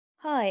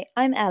Hi,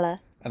 I'm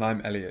Ella. And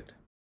I'm Elliot.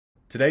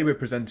 Today we're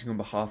presenting on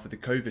behalf of the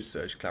COVID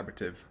Surge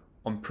Collaborative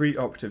on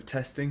preoperative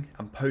testing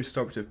and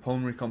postoperative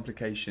pulmonary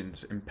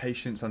complications in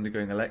patients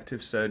undergoing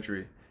elective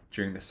surgery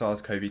during the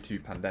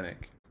SARS-CoV-2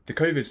 pandemic. The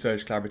COVID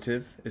Surge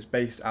Collaborative is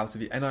based out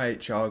of the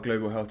NIHR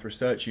Global Health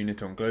Research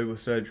Unit on Global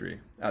Surgery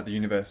at the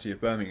University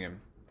of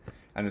Birmingham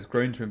and has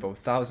grown to involve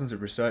thousands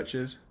of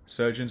researchers,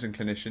 surgeons and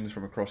clinicians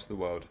from across the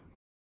world.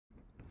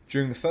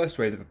 During the first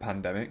wave of the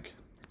pandemic,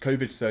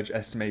 COVID Surge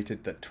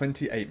estimated that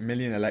 28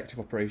 million elective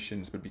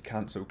operations would be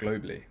cancelled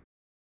globally.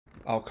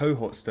 Our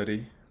cohort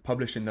study,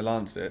 published in The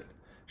Lancet,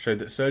 showed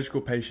that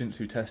surgical patients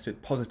who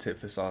tested positive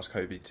for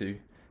SARS-CoV-2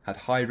 had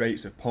high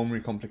rates of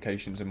pulmonary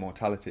complications and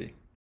mortality.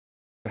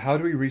 So how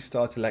do we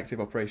restart elective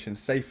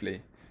operations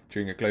safely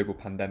during a global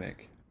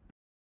pandemic?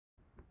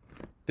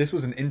 This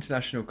was an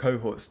international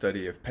cohort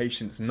study of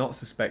patients not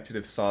suspected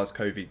of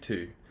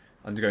SARS-CoV-2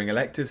 undergoing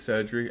elective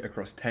surgery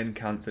across 10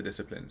 cancer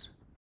disciplines.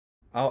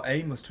 Our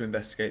aim was to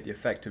investigate the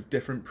effect of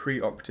different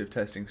pre-operative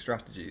testing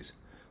strategies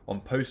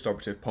on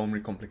post-operative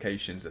pulmonary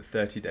complications at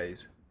 30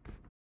 days.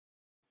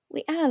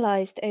 We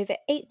analysed over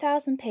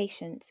 8,000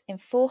 patients in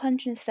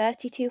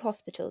 432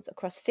 hospitals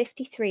across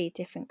 53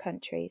 different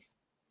countries.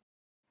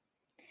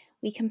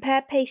 We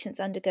compared patients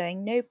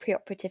undergoing no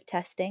preoperative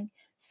testing,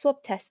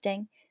 swab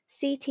testing,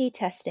 CT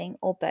testing,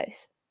 or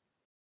both.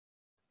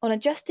 On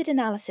adjusted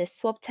analysis,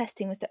 swab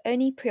testing was the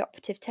only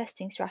preoperative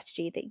testing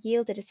strategy that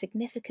yielded a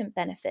significant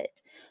benefit,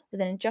 with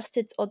an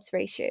adjusted odds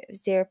ratio of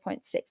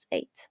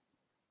 0.68.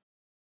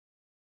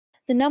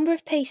 The number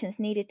of patients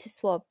needed to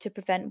swab to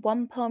prevent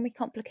one pulmonary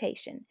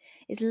complication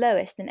is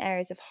lowest in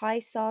areas of high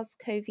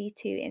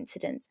SARS-CoV-2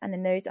 incidence and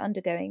in those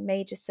undergoing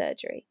major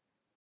surgery.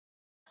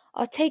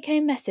 Our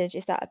take-home message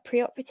is that a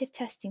preoperative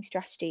testing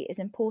strategy is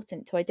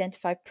important to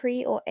identify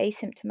pre- or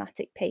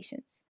asymptomatic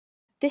patients.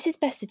 This is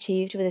best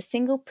achieved with a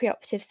single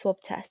preoperative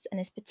swab test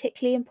and is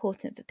particularly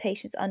important for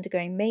patients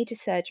undergoing major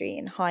surgery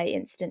in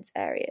high-incidence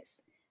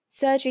areas.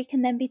 Surgery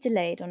can then be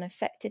delayed on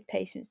affected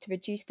patients to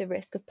reduce the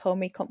risk of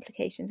pulmonary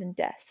complications and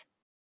death.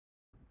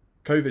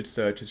 COVID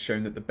Surge has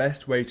shown that the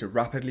best way to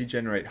rapidly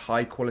generate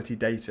high-quality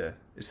data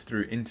is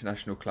through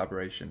international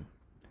collaboration.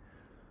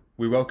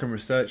 We welcome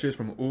researchers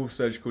from all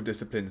surgical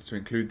disciplines to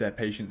include their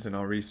patients in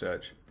our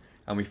research,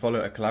 and we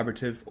follow a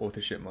collaborative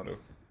authorship model.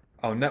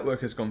 Our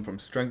network has gone from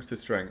strength to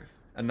strength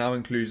and now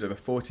includes over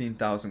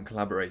 14,000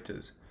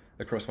 collaborators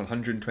across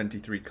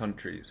 123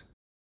 countries.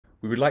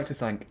 We would like to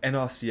thank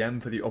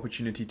NRCM for the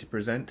opportunity to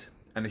present,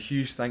 and a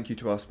huge thank you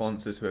to our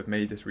sponsors who have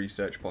made this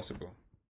research possible.